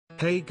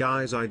Hey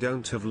guys, I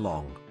don't have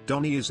long.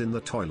 Donnie is in the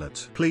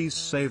toilet. Please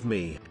save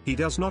me. He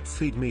does not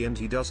feed me and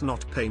he does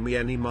not pay me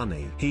any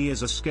money. He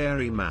is a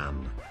scary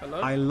man. Hello?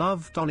 I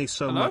love Donnie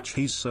so much.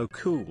 He's so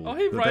cool. Oh,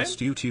 hey, the Brian. best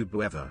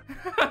YouTuber ever.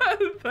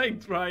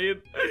 Thanks,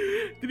 Brian.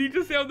 Did he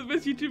just say I'm the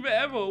best YouTuber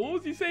ever? What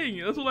was he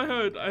saying? That's all I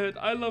heard.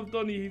 I love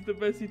Donnie. He's the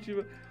best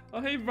YouTuber. Oh,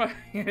 hey,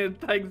 Brian.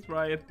 Thanks,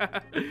 Brian.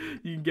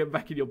 You can get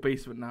back in your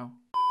basement now.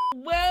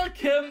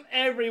 Welcome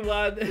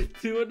everyone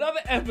to another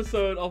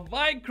episode of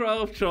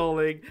Minecraft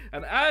trolling,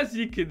 and as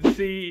you can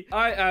see,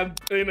 I am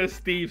in a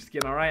Steve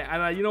skin, alright?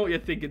 And you know what you're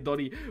thinking,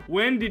 Donnie,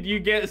 when did you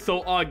get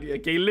so ugly?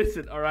 Okay,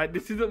 listen, alright,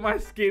 this isn't my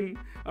skin,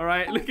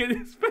 alright? Look at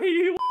this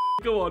face.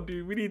 Come on,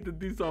 dude, we need to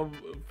do some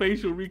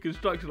facial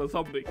reconstruction or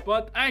something.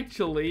 But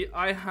actually,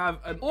 I have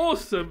an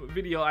awesome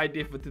video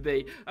idea for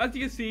today. As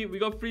you can see, we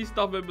got 3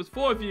 staff members,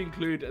 4 if you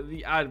include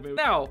the admin.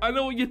 Now, I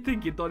know what you're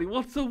thinking, Donnie.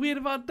 What's so weird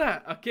about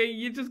that? Okay,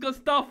 you just got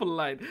staff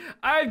online.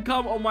 I've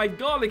come on my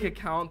Garlic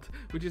account,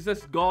 which is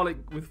just Garlic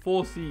with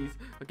 4 C's.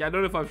 Okay, I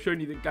don't know if I've shown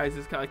you guys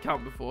this kind of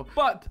account before,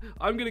 but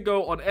I'm gonna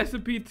go on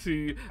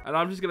SMP2 and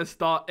I'm just gonna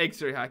start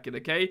X-ray hacking.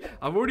 Okay,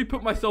 I've already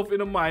put myself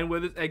in a mine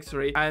where there's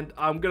X-ray, and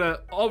I'm gonna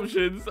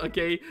options.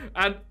 Okay,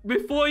 and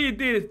before you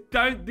do this,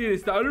 don't do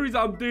this. The only reason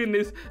I'm doing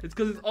this is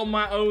because it's on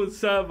my own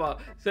server.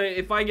 So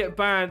if I get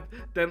banned,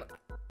 then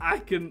I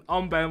can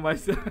unban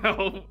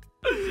myself.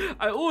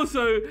 I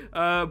also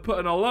put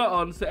an alert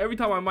on, so every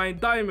time I mine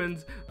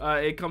diamonds,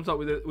 it comes up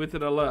with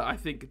an alert. I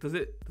think does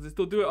it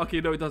still do it?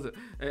 Okay, no, it doesn't.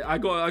 I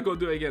got to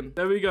do it again.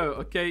 There we go.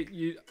 Okay,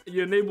 you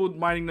enabled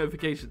mining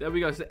notification. There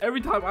we go. So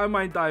every time I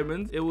mine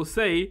diamonds, it will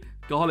say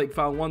Garlic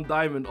found 1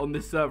 diamond on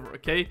this server.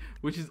 Okay,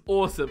 which is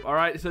awesome. All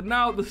right, so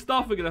now the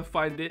staff are gonna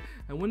find it,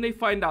 and when they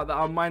find out that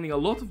I'm mining a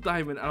lot of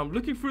diamond and I'm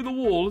looking through the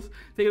walls,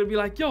 they're gonna be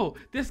like, yo,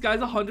 this guy's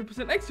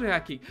 100% X-ray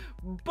hacking.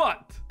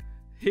 But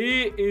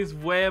here is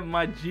where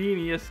my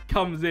genius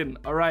comes in,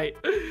 all right?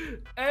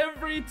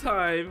 Every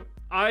time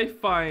I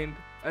find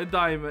a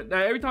diamond,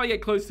 every time I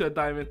get close to a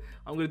diamond,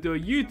 I'm going to do a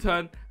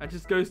U-turn and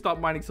just go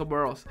start mining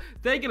somewhere else.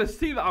 They're going to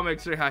see that I'm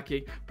X-ray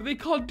hacking, but they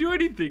can't do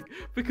anything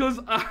because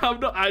I'm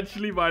not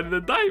actually mining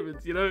the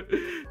diamonds, you know?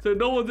 So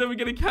no one's ever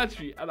going to catch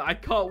me, and I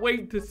can't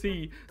wait to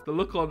see the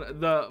look on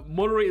the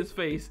moderator's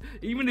face.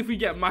 Even if we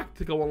get Mac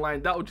to go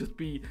online, that would just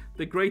be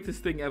the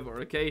greatest thing ever,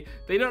 okay?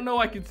 They don't know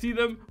I can see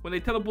them. When they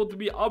teleport to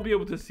me, I'll be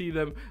able to see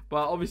them,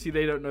 but obviously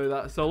they don't know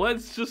that. So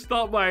let's just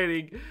start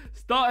mining,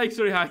 start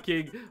X-ray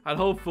hacking, and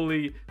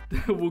hopefully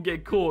we'll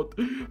get caught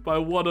by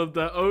one of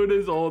the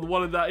owners or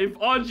one of the... If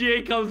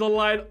RGA comes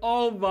online,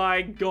 oh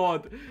my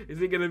god, is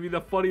it going to be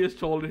the funniest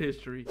troll in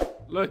history?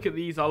 Look at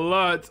these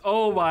alerts.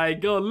 Oh my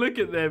god, look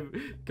at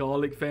them.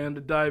 Garlic found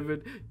a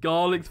diamond.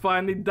 Garlic's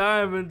finding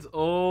diamonds.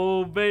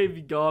 Oh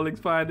baby, Garlic's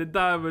finding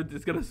diamonds.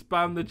 It's going to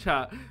spam the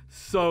chat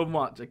so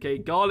much, okay?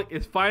 Garlic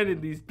is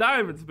finding these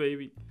diamonds,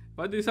 baby. If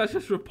I do such,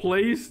 just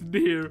replace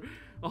near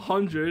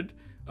 100,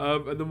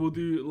 and then we'll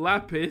do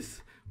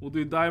lapis. We'll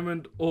do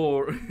diamond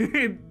ore.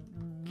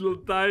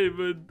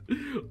 Diamond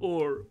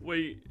ore.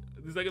 Wait,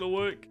 is that gonna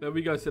work? There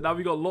we go. So now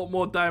we got a lot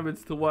more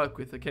diamonds to work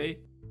with, okay?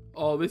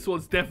 Oh, this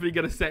one's definitely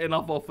gonna set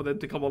enough off for them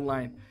to come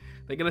online.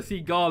 They're gonna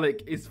see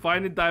Garlic is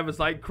finding diamonds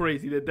like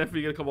crazy. They're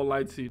definitely gonna come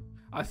online soon.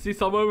 I see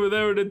some over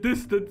there in the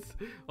distance.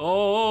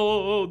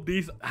 Oh,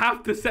 these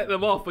have to set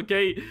them off,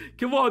 okay?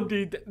 Come on,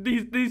 dude.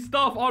 These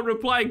staff aren't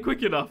replying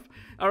quick enough.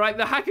 All right,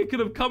 the hacker could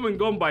have come and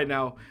gone by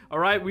now. All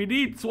right, we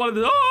need one of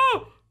the...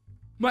 Oh!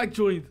 Mac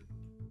joined.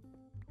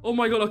 Oh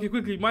my god, okay,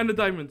 quickly, mine the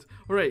diamonds.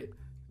 All right,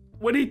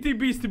 when he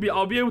TPs to me,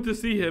 I'll be able to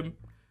see him,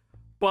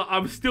 but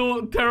I'm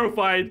still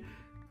terrified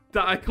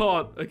that I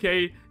can't,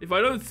 okay? If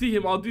I don't see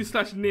him, I'll do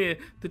 /near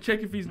to check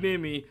if he's near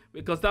me,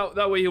 because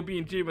that way he'll be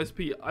in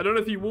GMSP. I don't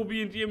know if he will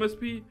be in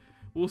GMSP,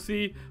 we'll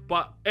see,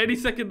 but any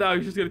second now,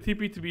 he's just gonna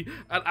TP to me,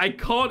 and I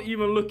can't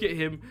even look at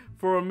him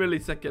for a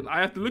millisecond. I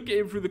have to look at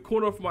him through the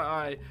corner of my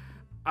eye,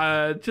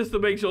 just to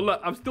make sure. Look,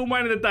 I'm still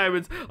mining the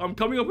diamonds. I'm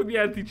coming up with the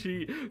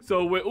anti-cheat,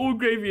 so we're all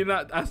gravy in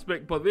that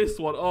aspect. But this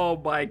one, oh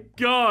my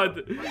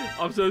god,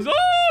 I'm so...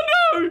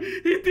 Oh no,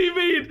 he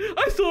TP'd.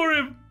 I saw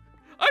him.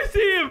 I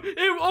see him.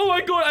 Oh my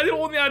god, I didn't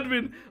want the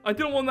admin. I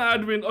didn't want the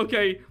admin.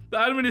 Okay, the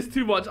admin is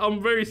too much.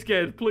 I'm very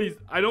scared. Please,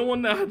 I don't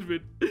want the admin.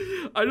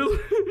 I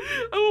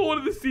don't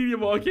want the senior.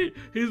 Okay,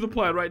 here's the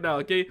plan right now.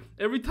 Okay,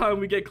 every time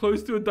we get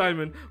close to a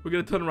diamond, we're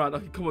gonna turn around.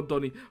 Okay, come on,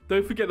 Donnie.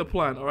 Don't forget the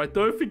plan. All right,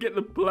 don't forget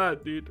the plan,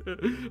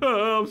 dude.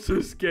 Oh, I'm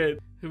so scared.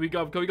 Here we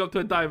go. I'm coming up to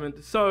a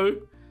diamond. So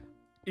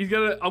I'm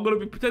gonna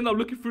be pretend I'm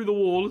looking through the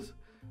walls.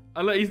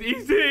 And like, he's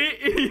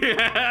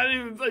yeah,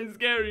 it's so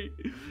scary.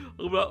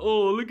 I'm like,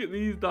 oh, look at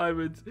these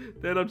diamonds.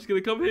 Then I'm just gonna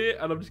come here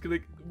and I'm just gonna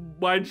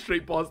mine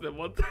straight past them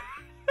once.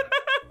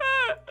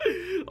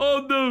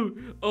 Oh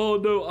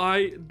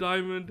no,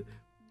 diamond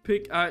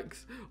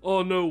pickaxe.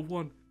 Oh no,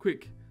 one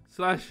quick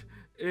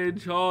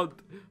 /enchant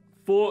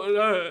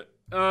for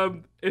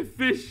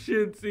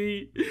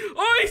efficiency.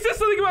 Oh, he said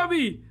something about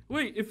me.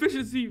 Wait,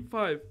 efficiency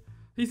 5.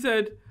 He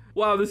said,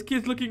 wow, this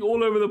kid's looking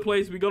all over the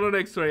place. We got an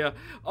X-rayer.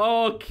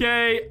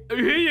 Okay, who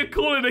are you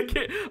calling a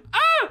kid?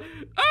 Ah!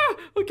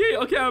 Okay,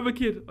 okay, I'm a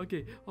kid.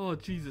 Okay. Oh,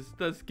 Jesus,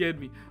 that scared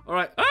me. All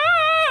right.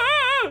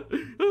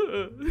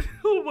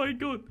 Oh my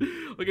God.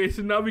 Okay,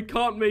 so now we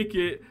can't make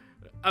it.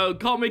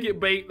 Can't make it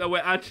bait that we're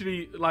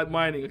actually like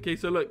mining. Okay,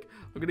 so look,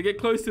 I'm gonna get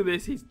close to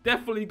this. He's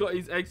definitely got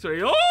his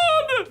X-ray. Oh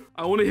no!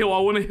 I want to heal. I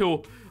want to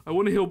heal. I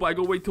want to heal, but I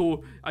gotta wait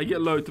till I get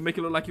low to make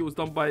it look like it was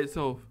done by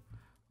itself.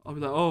 I'll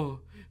be like, oh,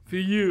 for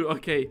you.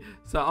 Okay,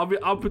 so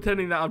I'm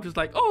pretending that I'm just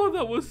like, oh,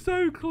 that was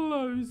so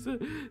close.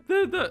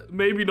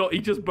 Maybe not. He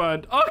just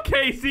burned.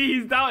 Okay, see,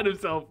 he's doubting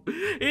himself.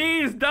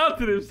 He's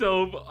doubting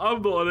himself.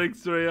 I'm not an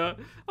X-rayer.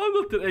 I'm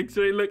not an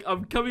X-ray. Look,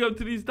 I'm coming up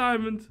to these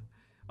diamonds.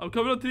 I'm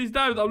coming up to these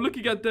diamonds. I'm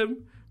looking at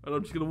them. And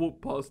I'm just going to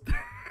walk past.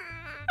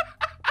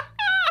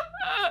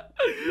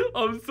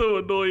 I'm so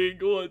annoying.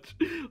 Watch.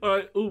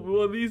 Alright. Oh, we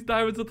want these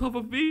diamonds on top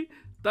of me.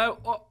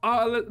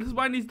 Let's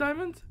mine these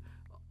diamonds.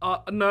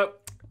 No.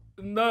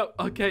 No.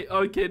 Okay.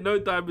 Okay. No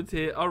diamonds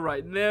here.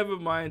 Alright. Never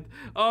mind.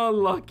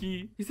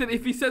 Unlucky. He said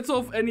if he sets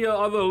off any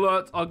other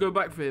alerts, I'll go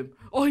back for him.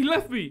 Oh, he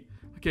left me.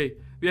 Okay.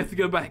 We have to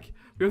go back.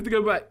 We have to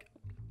go back.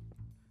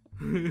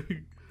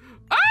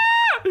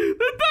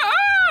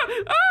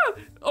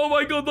 Oh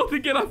my God, not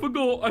again. I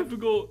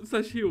forgot.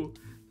 Slash heal.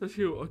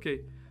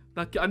 Okay.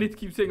 I need to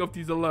keep setting off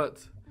these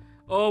alerts.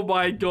 Oh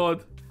my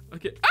God.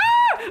 Okay.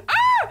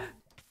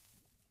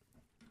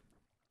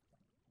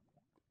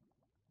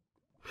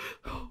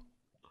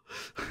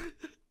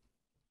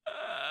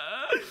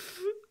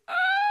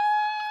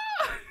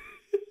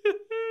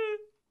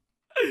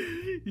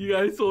 You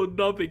guys saw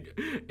nothing.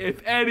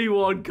 If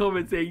anyone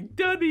comments saying,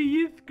 Doni,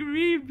 you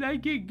screamed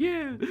like a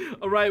girl.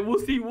 Alright, we'll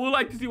see. We'll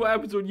like to see what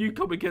happens when you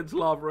come against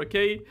lava,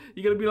 okay?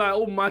 You're gonna be like,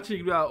 all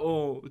matching, like,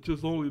 oh, it's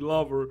just only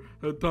lava.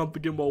 Time to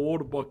get my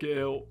water bucket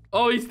out.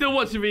 Oh, he's still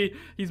watching me.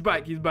 He's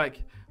back.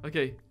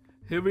 Okay,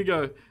 here we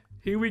go.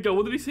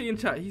 What did he say in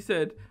chat? He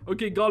said,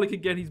 okay, garlic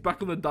again. He's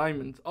back on the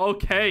diamonds.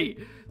 Okay,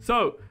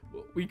 so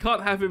we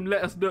can't have him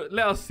let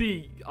us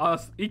see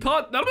us. He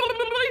can't.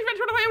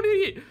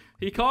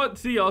 He can't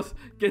see us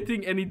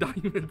getting any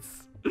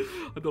diamonds.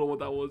 I don't know what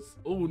that was.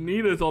 Oh,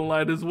 Nina's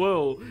online as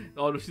well.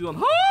 Oh, she's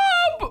on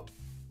hub.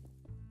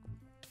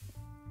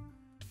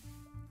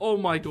 Oh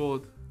my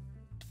God.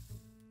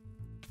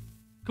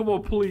 Come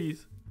on,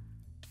 please.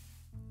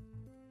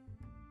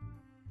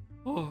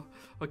 Oh,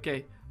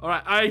 okay. All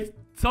right.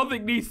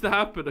 Something needs to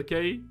happen,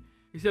 okay?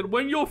 He said,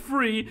 when you're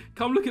free,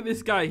 come look at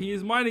this guy. He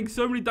is mining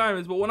so many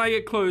diamonds, but when I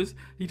get close,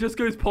 he just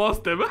goes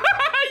past them.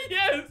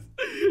 Yes!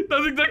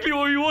 That's exactly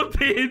what we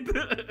wanted.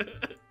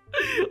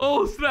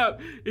 Oh,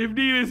 snap. If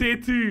Nina's here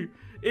too.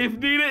 If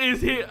Nina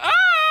is here.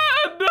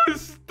 No,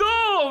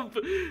 stop!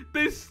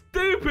 This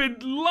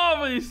stupid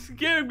lava is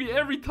scaring me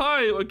every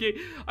time. Okay,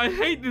 I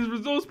hate this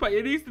resource pack.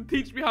 It needs to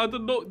teach me how to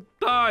not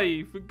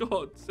die, for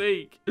God's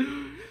sake.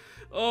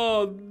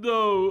 Oh,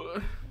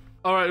 no.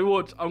 All right,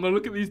 watch. I'm going to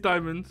look at these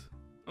diamonds.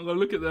 I'm going to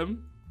look at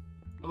them.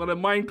 I'm going to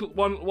mine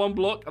one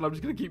block, and I'm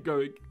just going to keep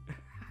going.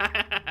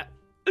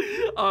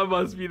 I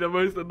must be the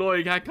most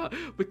annoying hacker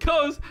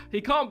because he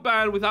can't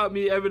ban without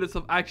me evidence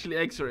of actually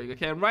X-raying,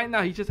 okay? And right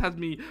now, he just has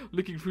me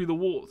looking through the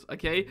walls,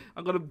 okay?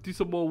 I'm going to do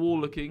some more wall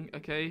looking,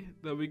 okay?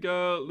 There we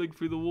go. Look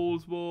through the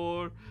walls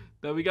more.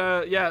 There we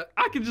go. Yeah,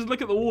 I can just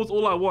look at the walls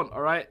all I want,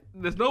 all right?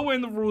 There's nowhere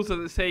in the rules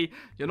that say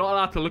you're not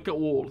allowed to look at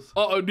walls.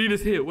 Uh-oh,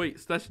 Nina's here. Wait,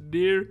 slash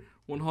near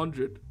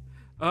 100.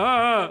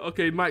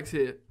 Okay, Mac's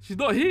here. She's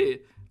not here.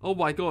 Oh,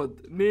 my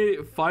God.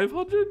 Near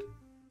 500?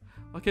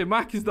 Okay,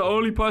 Mac is the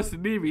only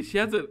person near me. She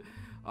hasn't...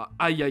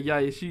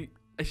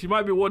 She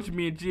might be watching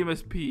me in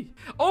GMSP.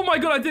 Oh my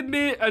God, I did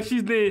near...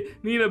 she's near.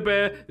 Nina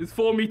Bear is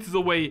 4 meters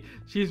away.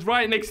 She's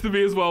right next to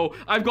me as well.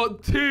 I've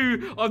got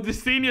 2 of the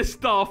senior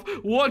staff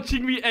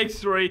watching me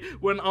X-ray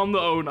when I'm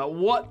the owner.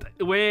 What?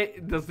 Where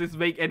does this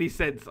make any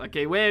sense?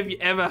 Okay, where have you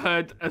ever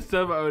heard a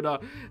server owner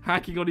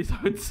hacking on his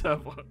own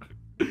server?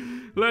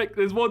 Look,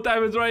 there's more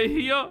diamonds right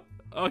here.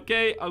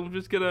 Okay, I'm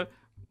just gonna...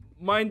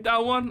 mine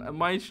that one and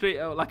mine straight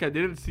out like I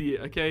didn't see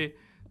it. Okay,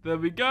 there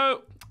we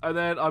go. And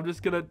then I'm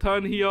just gonna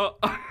turn here.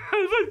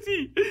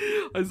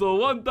 I saw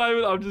one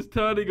diamond. I'm just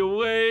turning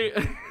away.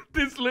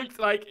 This looks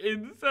like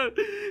insane.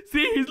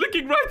 See, he's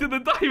looking right at the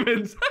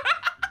diamonds.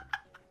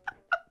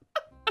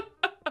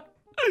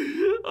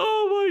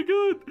 Oh my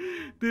God,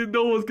 dude,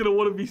 no one's gonna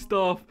want to be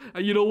staff.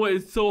 And you know what,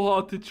 it's so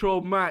hard to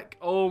troll Mac.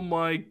 Oh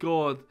my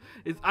God,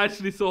 it's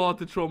actually so hard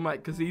to troll Mac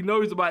because he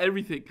knows about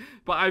everything,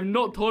 but I've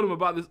not told him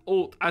about this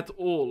ult at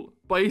all.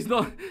 But he's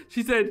not.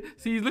 She said,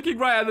 see, he's looking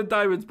right at the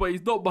diamonds, but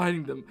he's not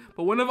mining them.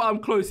 But whenever I'm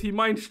close, he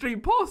mines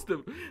straight past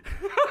them.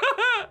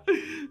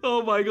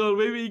 Oh my God,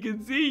 maybe he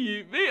can see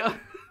you. Look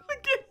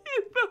at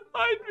him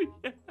behind me.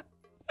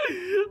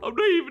 I'm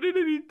not even in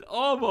any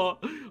armor.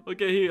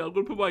 Okay, here, I'm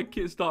gonna put my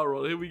kit starter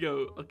on. Here we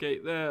go. Okay,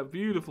 there,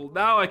 beautiful.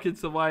 Now I can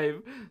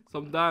survive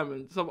some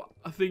diamonds, some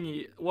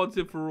thingy, once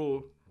and for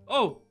all.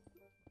 Oh,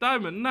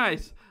 diamond,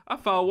 nice. I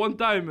found 1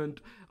 diamond.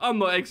 I'm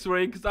not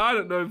X-raying because I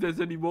don't know if there's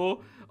any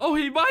more. Oh,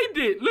 he mined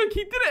it. Look,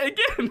 he did it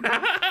again.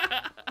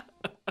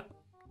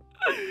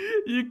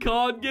 You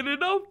can't get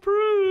enough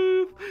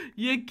proof.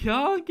 You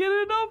can't get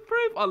enough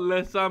proof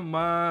unless I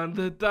mine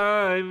the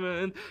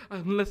diamond.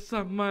 Unless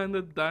I mine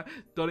the diamond.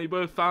 Doni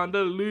Bobes found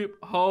a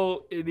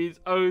loophole in his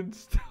own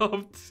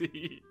stuffed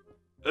seat.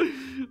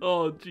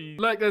 Oh, geez.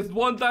 Like, there's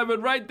one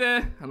diamond right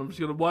there, and I'm just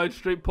gonna wide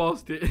straight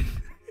past it.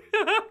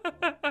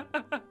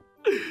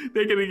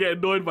 They're gonna get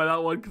annoyed by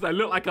that one because I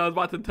looked like I was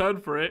about to turn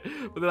for it,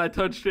 but then I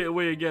turned straight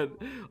away again.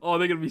 Oh,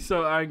 they're gonna be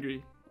so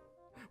angry.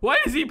 Why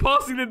is he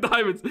passing the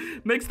diamonds?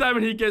 Next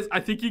diamond he gets, I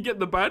think you get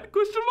the ban?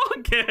 Question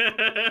mark?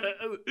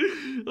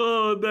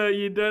 Oh, no,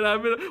 you don't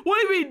have it. What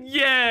do you mean,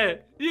 yeah?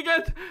 You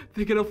get,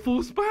 they're gonna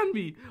force ban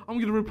me. I'm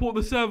gonna report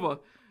the server.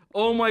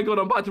 Oh my god,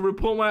 I'm about to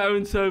report my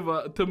own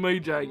server to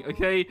Mojang,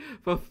 okay?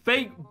 For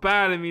fake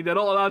banning me, they're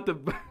not allowed to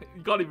ban.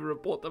 You can't even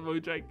report to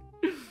Mojang.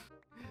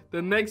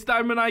 The next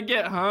diamond I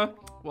get, huh?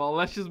 Well,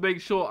 let's just make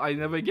sure I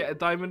never get a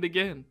diamond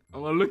again.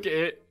 I'm gonna look at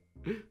it.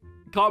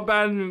 Can't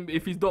ban him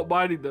if he's not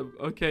mining them,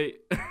 okay?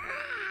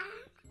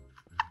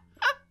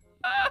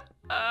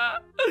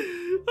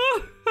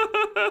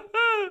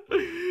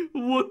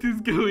 What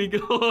is going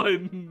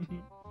on?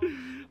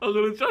 I'm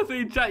gonna try to say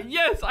in chat,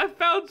 yes, I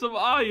found some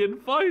iron,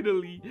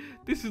 finally.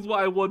 This is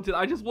what I wanted.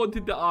 I just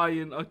wanted the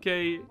iron,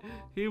 okay?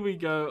 Here we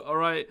go, all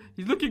right.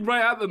 He's looking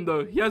right at them,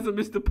 though. He hasn't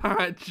missed a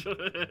patch.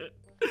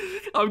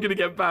 I'm gonna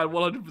get banned,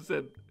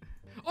 100%.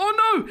 Oh,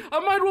 no! I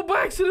mined one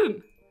by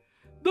accident!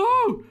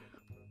 No!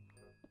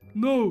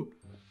 No!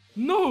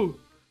 No!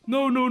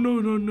 No, no, no,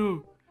 no,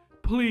 no.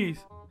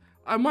 Please.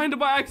 I mined it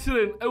by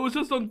accident. It was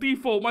just on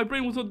default. My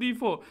brain was on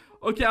default.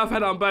 Okay, I've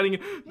had it. I'm banning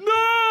it.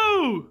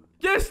 No!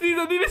 Yes,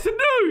 Nina, listen,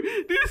 no!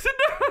 Listen,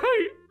 no!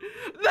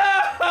 No!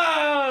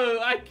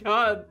 I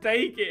can't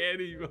take it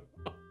anymore.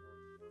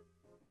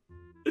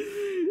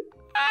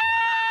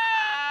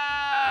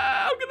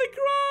 I'm gonna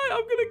cry.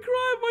 I'm gonna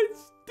cry. My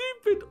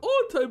stupid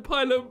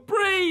autopilot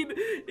brain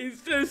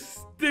is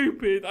just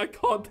stupid. I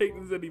can't take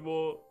this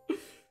anymore.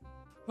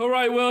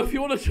 Alright, well, if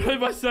you want to join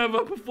my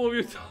server,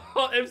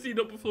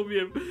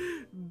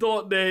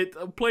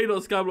 performium.mc.performium.net,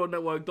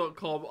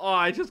 play.skyblocknetwork.com. Oh,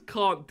 I just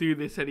can't do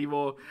this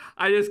anymore.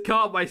 I just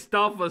can't. My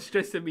staff are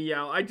stressing me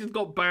out. I just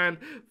got banned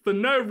for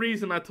no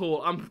reason at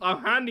all. I'm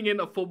handing in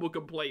a formal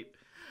complaint.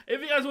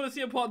 If you guys want to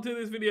see a part 2 of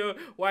this video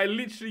where I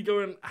literally go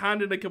and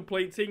hand in a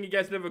complaint saying you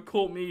guys never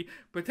caught me,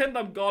 pretend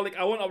I'm garlic,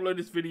 I won't upload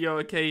this video,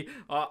 okay,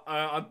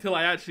 until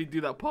I actually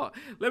do that part.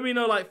 Let me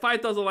know, like,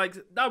 5,000 likes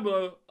down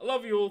below. I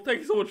love you all.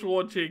 Thank you so much for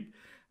watching.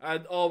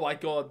 And oh my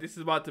god, this is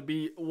about to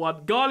be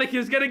one. Garlic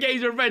is gonna get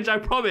his revenge, I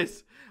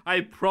promise.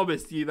 I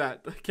promised you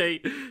that, okay?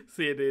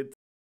 See you, dudes.